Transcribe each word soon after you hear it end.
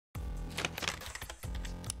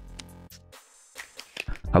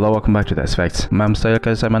Hello, welcome back to That's Facts. MamsTaylor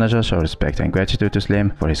KSI manager show respect and gratitude to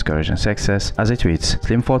Slim for his courage and success. As he tweets,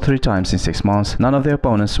 Slim fought 3 times in 6 months. None of the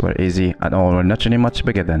opponents were easy and all were naturally much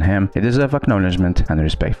bigger than him. He deserves acknowledgement and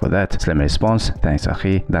respect for that. Slim responds, thanks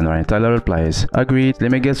Akhi. Then Ryan Taylor replies, agreed,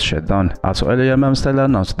 Slim gets shit done. Also earlier, MamsTaylor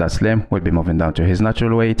announced that Slim will be moving down to his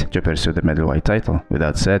natural weight to pursue the middleweight title. With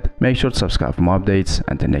that said, make sure to subscribe for more updates.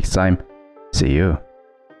 Until next time, see you.